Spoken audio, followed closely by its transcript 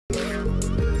Hello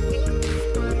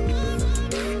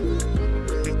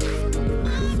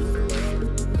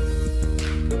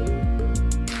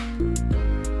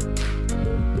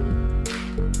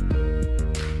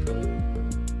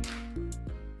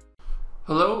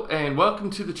and welcome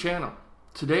to the channel.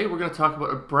 Today we're going to talk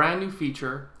about a brand new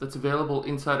feature that's available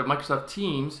inside of Microsoft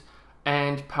Teams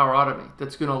and Power Automate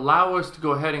that's going to allow us to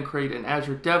go ahead and create an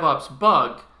Azure DevOps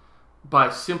bug by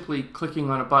simply clicking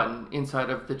on a button inside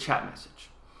of the chat message.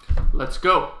 Let's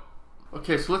go.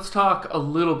 Okay, so let's talk a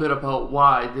little bit about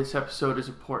why this episode is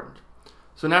important.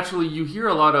 So naturally you hear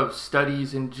a lot of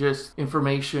studies and just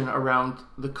information around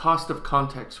the cost of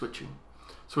context switching.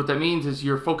 So what that means is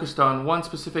you're focused on one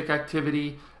specific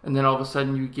activity and then all of a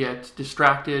sudden you get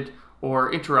distracted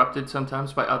or interrupted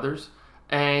sometimes by others,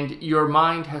 and your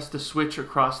mind has to switch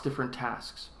across different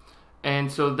tasks.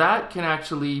 And so that can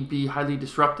actually be highly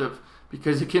disruptive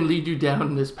because it can lead you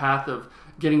down this path of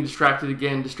getting distracted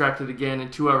again,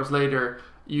 and 2 hours later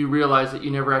you realize that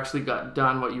you never actually got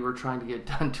done what you were trying to get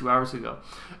done 2 hours ago.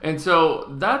 And so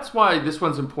that's why this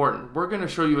one's important. We're going to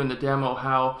show you in the demo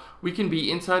how we can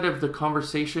be inside of the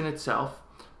conversation itself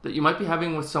that you might be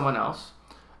having with someone else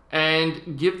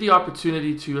and give the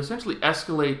opportunity to essentially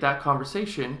escalate that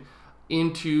conversation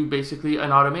into basically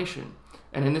an automation.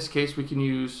 And in this case, we can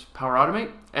use Power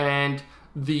Automate and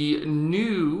the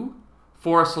new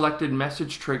for a selected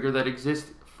message trigger that exists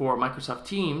for Microsoft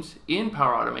Teams in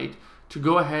Power Automate to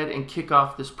go ahead and kick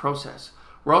off this process.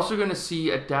 We're also going to see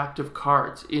adaptive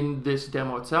cards in this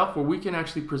demo itself where we can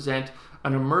actually present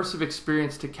an immersive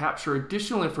experience to capture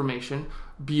additional information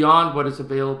beyond what is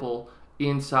available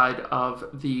inside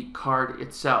of the card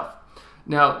itself.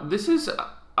 Now, this is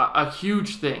a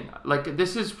huge thing. Like,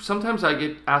 this is, sometimes I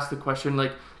get asked the question,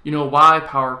 like, you know, why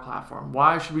Power Platform?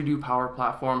 Why should we do Power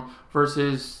Platform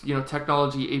versus, you know,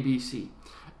 technology ABC?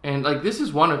 And like, this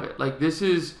is one of it. Like, this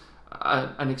is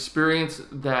an experience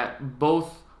that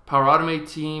both Power Automate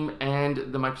team and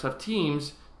the Microsoft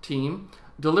Teams team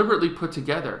deliberately put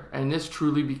together, and this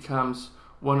truly becomes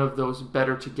one of those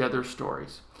better together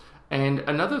stories. And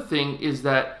another thing is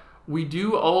that we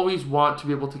do always want to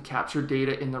be able to capture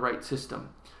data in the right system.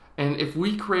 And if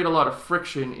we create a lot of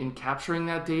friction in capturing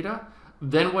that data,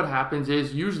 then what happens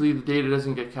is usually the data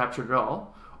doesn't get captured at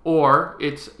all, or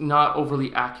it's not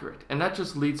overly accurate, and that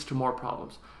just leads to more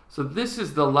problems. So this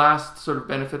is the last sort of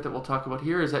benefit that we'll talk about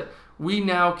here, is that we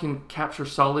now can capture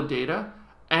solid data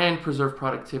and preserve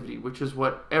productivity, which is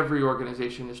what every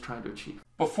organization is trying to achieve.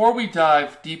 Before we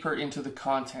dive deeper into the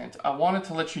content, I wanted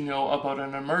to let you know about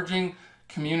an emerging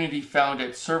community found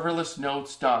at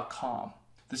serverlessnotes.com.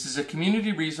 This is a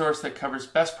community resource that covers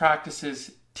best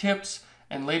practices, tips,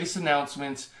 and latest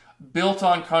announcements built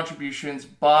on contributions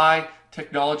by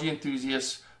technology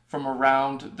enthusiasts from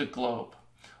around the globe.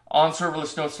 On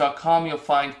serverlessnotes.com, you'll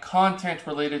find content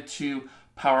related to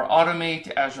Power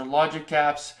Automate, Azure Logic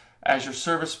Apps, Azure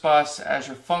Service Bus,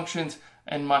 Azure Functions,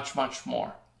 and much, much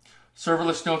more.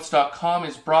 Serverlessnotes.com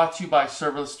is brought to you by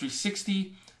Serverless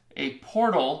 360, a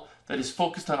portal that is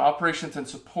focused on operations and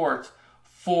support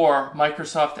for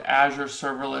Microsoft Azure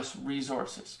serverless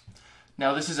resources.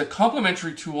 Now, this is a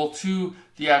complementary tool to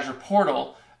the Azure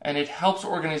portal, and it helps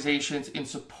organizations in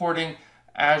supporting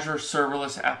Azure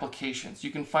serverless applications.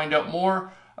 You can find out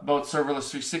more about Serverless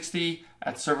 360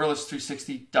 at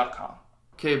serverless360.com.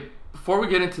 Okay, before we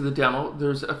get into the demo,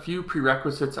 there's a few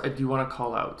prerequisites I do want to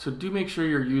call out. So do make sure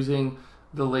you're using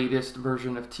the latest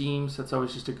version of Teams. That's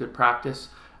always just a good practice.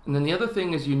 And then the other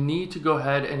thing is you need to go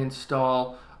ahead and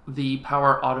install the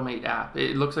Power Automate app.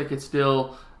 It looks like it's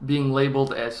still being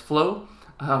labeled as Flow,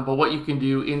 but what you can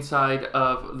do inside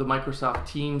of the Microsoft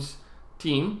Teams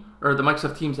or the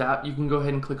Microsoft Teams app, you can go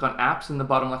ahead and click on Apps in the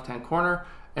bottom left-hand corner,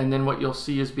 and then what you'll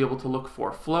see is be able to look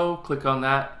for Flow, click on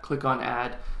that, click on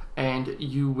Add, and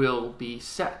you will be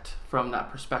set from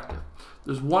that perspective.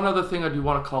 There's one other thing I do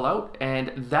want to call out,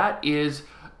 and that is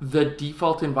the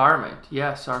default environment.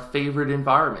 Yes, our favorite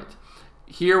environment.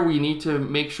 Here we need to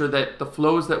make sure that the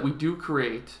flows that we do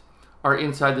create are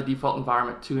inside the default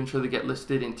environment to ensure they get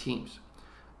listed in Teams.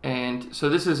 And so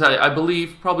this is, I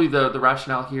believe, probably the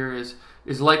rationale here is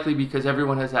likely because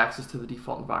everyone has access to the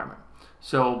default environment.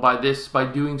 So by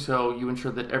doing so, you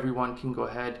ensure that everyone can go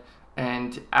ahead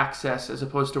and access, as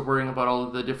opposed to worrying about all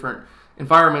of the different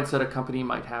environments that a company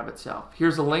might have itself.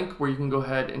 Here's a link where you can go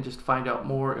ahead and just find out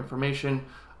more information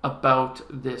about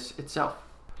this itself.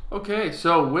 Okay,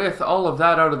 so with all of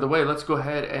that out of the way, let's go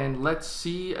ahead and let's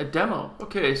see a demo.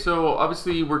 Okay, so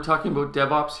obviously we're talking about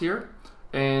DevOps here.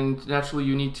 And naturally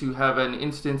you need to have an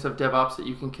instance of DevOps that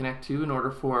you can connect to in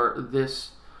order for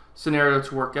this scenario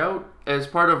to work out. As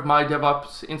part of my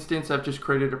DevOps instance, I've just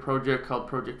created a project called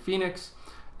Project Phoenix,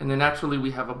 And then naturally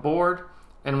we have a board,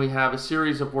 and we have a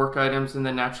series of work items, and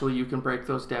then naturally you can break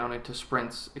those down into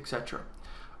sprints, etc.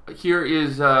 Here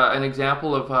is an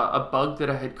example of a bug that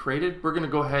I had created. We're going to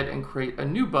go ahead and create a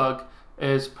new bug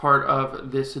as part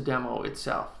of this demo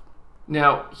itself.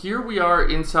 Now, here we are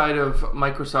inside of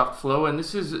Microsoft Flow, and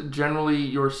this is generally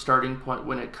your starting point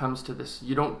when it comes to this.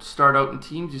 You don't start out in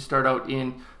Teams, you start out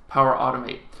in Power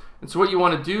Automate. And so what you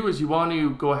want to do is you want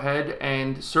to go ahead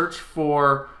and search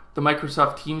for the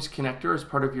Microsoft Teams connector as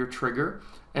part of your trigger,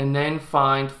 and then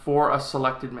find for a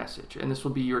selected message, and this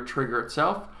will be your trigger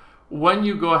itself. When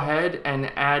you go ahead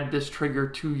and add this trigger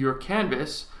to your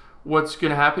canvas, what's going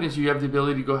to happen is you have the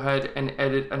ability to go ahead and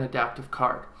edit an adaptive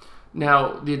card.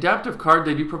 Now, the adaptive card,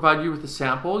 they do provide you with a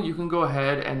sample. You can go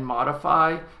ahead and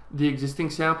modify the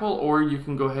existing sample, or you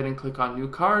can go ahead and click on new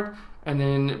card and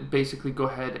then basically go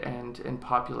ahead and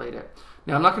populate it.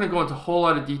 Now, I'm not going to go into a whole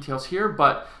lot of details here,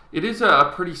 but it is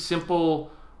a pretty simple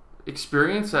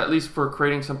experience, at least for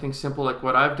creating something simple like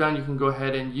what I've done. You can go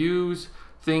ahead and use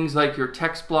things like your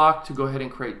text block to go ahead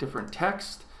and create different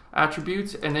text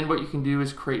attributes, and then what you can do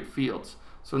is create fields.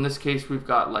 So in this case, we've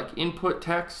got like input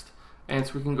text, and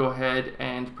so we can go ahead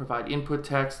and provide input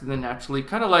text, and then naturally,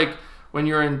 kind of like when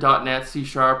you're in .NET, C#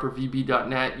 or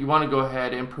VB.NET, you want to go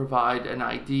ahead and provide an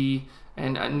ID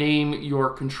and name your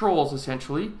controls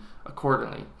essentially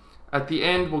accordingly. At the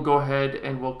end, we'll go ahead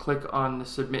and we'll click on the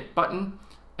submit button,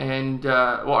 and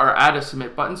or add a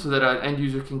submit button so that an end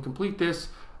user can complete this.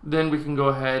 Then we can go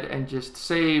ahead and just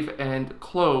save and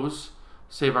close,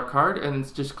 save our card,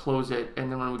 and just close it.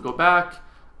 And then when we go back,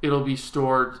 it'll be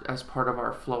stored as part of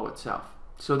our flow itself.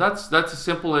 So that's as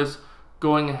simple as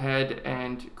going ahead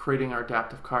and creating our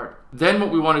adaptive card. Then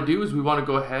what we want to do is we want to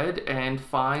go ahead and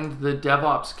find the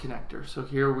DevOps connector. So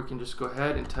here we can just go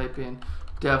ahead and type in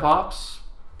DevOps,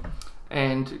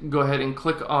 and go ahead and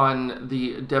click on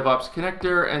the DevOps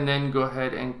connector, and then go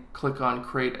ahead and click on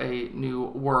create a new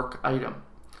work item.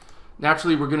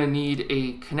 Naturally, we're going to need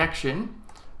a connection,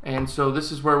 and so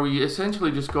this is where we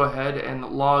essentially just go ahead and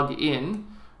log in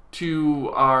to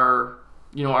our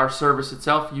service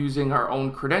itself using our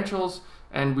own credentials,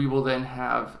 and we will then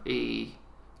have a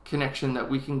connection that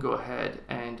we can go ahead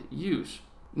and use.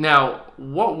 Now,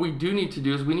 what we do need to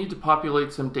do is we need to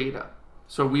populate some data.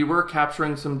 So we were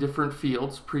capturing some different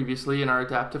fields previously in our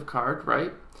adaptive card,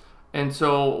 right? And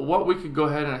so what we could go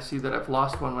ahead, and I see that I've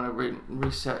lost one when I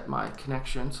reset my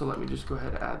connection, so let me just go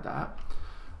ahead and add that.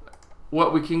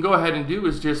 What we can go ahead and do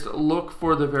is just look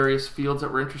for the various fields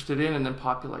that we're interested in and then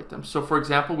populate them. So for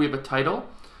example, we have a title,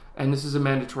 and this is a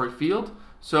mandatory field.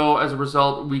 So as a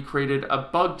result, we created a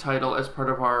bug title as part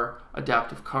of our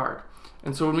adaptive card.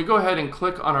 And so when we go ahead and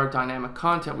click on our dynamic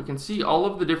content, we can see all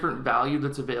of the different value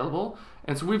that's available.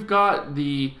 And so we've got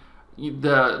the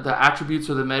attributes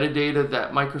or the metadata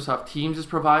that Microsoft Teams is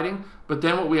providing, but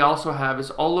then what we also have is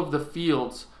all of the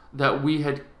fields that we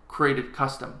had created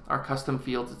custom, our custom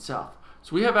fields itself.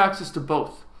 So we have access to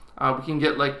both. We can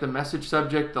get like the message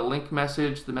subject, the link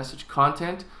message, the message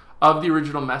content of the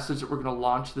original message that we're going to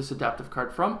launch this adaptive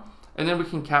card from, and then we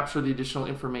can capture the additional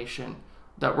information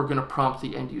that we're going to prompt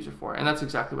the end user for, and that's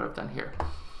exactly what I've done here.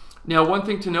 Now, one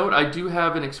thing to note, I do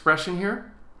have an expression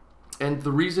here, and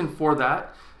the reason for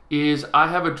that is I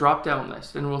have a drop-down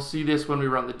list, and we'll see this when we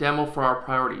run the demo for our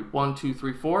priority 1, 2,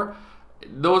 3, 4.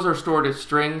 Those are stored as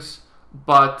strings,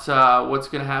 but what's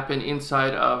going to happen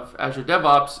inside of Azure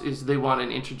DevOps is they want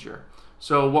an integer.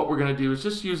 So what we're going to do is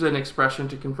just use an expression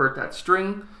to convert that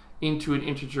string into an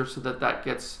integer so that that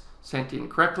gets sent in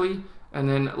correctly. And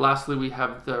then lastly, we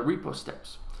have the repo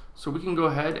steps. So we can go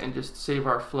ahead and just save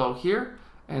our flow here.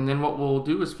 And then what we'll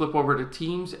do is flip over to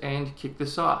Teams and kick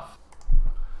this off.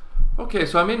 Okay,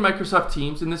 so I'm in Microsoft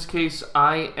Teams. In this case,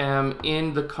 I am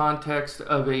in the context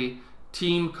of a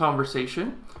team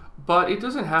conversation, but it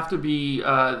doesn't have to be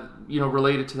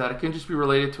related to that. It can just be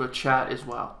related to a chat as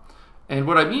well. And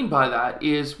what I mean by that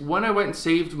is when I went and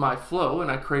saved my flow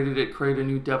and I created a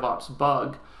new DevOps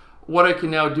bug, what I can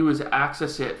now do is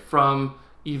access it from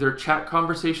either chat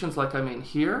conversations like I'm in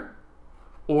here,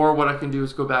 or what I can do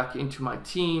is go back into my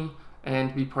team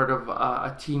and be part of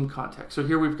a team context. So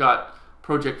here we've got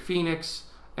Project Phoenix,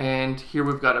 and here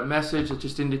we've got a message that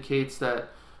just indicates that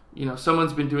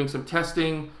someone's been doing some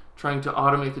testing, trying to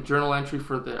automate the journal entry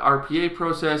for the RPA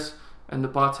process, and the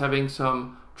bot's having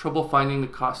some trouble finding the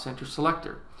cost center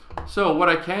selector. So what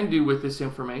I can do with this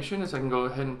information is I can go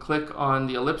ahead and click on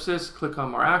the ellipsis, click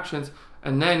on more actions,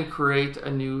 and then create a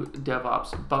new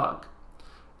DevOps bug.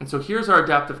 And so here's our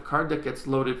adaptive card that gets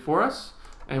loaded for us,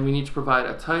 and we need to provide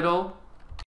a title,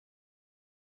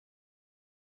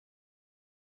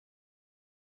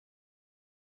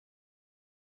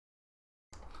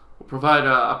 We'll provide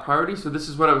a priority. So this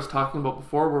is what I was talking about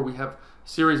before, where we have a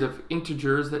series of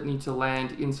integers that need to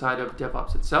land inside of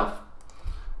DevOps itself.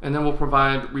 And then we'll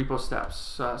provide repo steps.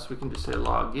 So we can just say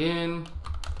log in,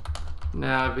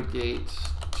 navigate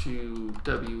to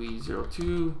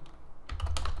WE02.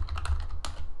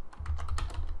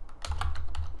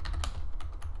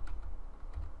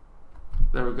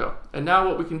 There we go. And now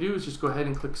what we can do is just go ahead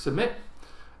and click submit.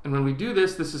 And when we do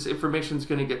this, information is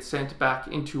going to get sent back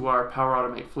into our Power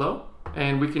Automate flow.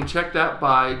 And we can check that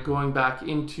by going back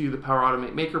into the Power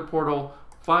Automate Maker portal,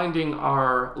 finding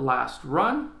our last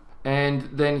run. And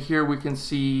then here we can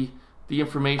see the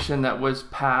information that was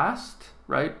passed,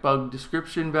 right? Bug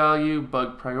description value,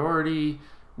 bug priority,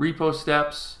 repo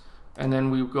steps, and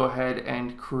then we go ahead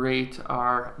and create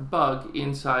our bug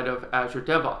inside of Azure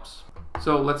DevOps.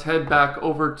 So let's head back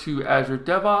over to Azure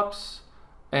DevOps,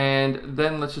 and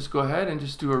then let's just go ahead and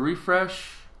just do a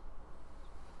refresh.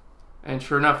 And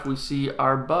sure enough, we see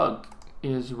our bug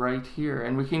is right here.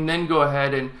 And we can then go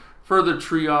ahead and further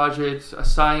triage it,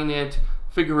 assign it,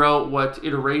 figure out what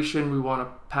iteration we want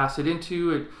to pass it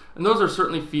into. And those are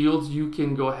certainly fields you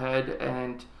can go ahead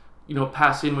and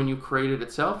pass in when you create it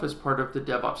itself as part of the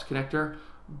DevOps connector.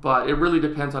 But it really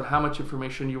depends on how much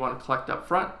information you want to collect up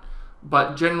front.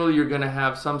 But generally, you're going to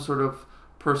have some sort of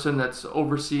person that's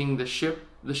overseeing the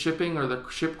shipping or the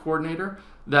ship coordinator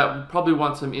that probably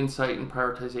wants some insight and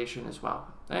prioritization as well.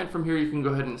 And from here, you can go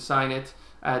ahead and assign it,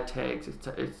 add tags,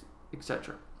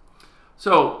 etc.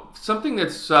 So something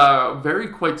that's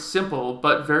quite simple,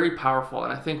 but very powerful.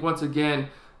 And I think once again,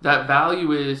 that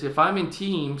value is if I'm in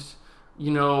teams, I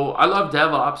love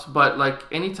DevOps, but like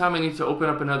anytime I need to open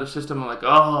up another system, I'm like,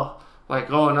 oh,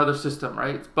 another system,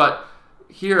 right? But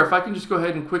here, if I can just go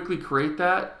ahead and quickly create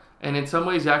that, and in some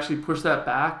ways actually push that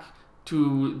back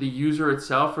to the user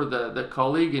itself or the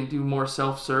colleague and do more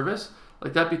self-service,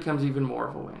 like that becomes even more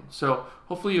of a win. So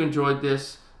hopefully you enjoyed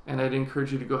this, and I'd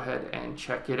encourage you to go ahead and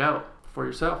check it out for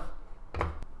yourself.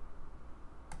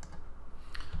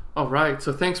 All right,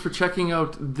 so thanks for checking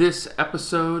out this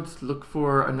episode. Look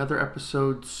for another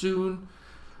episode soon.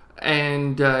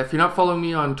 And if you're not following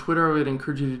me on Twitter, I would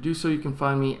encourage you to do so. You can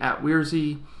find me at Weare.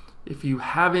 If you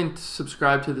haven't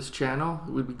subscribed to this channel,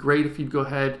 it would be great if you'd go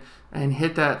ahead and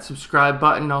hit that subscribe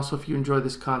button. Also, if you enjoy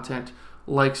this content,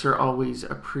 likes are always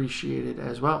appreciated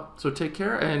as well. So take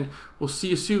care, and we'll see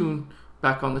you soon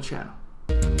back on the channel.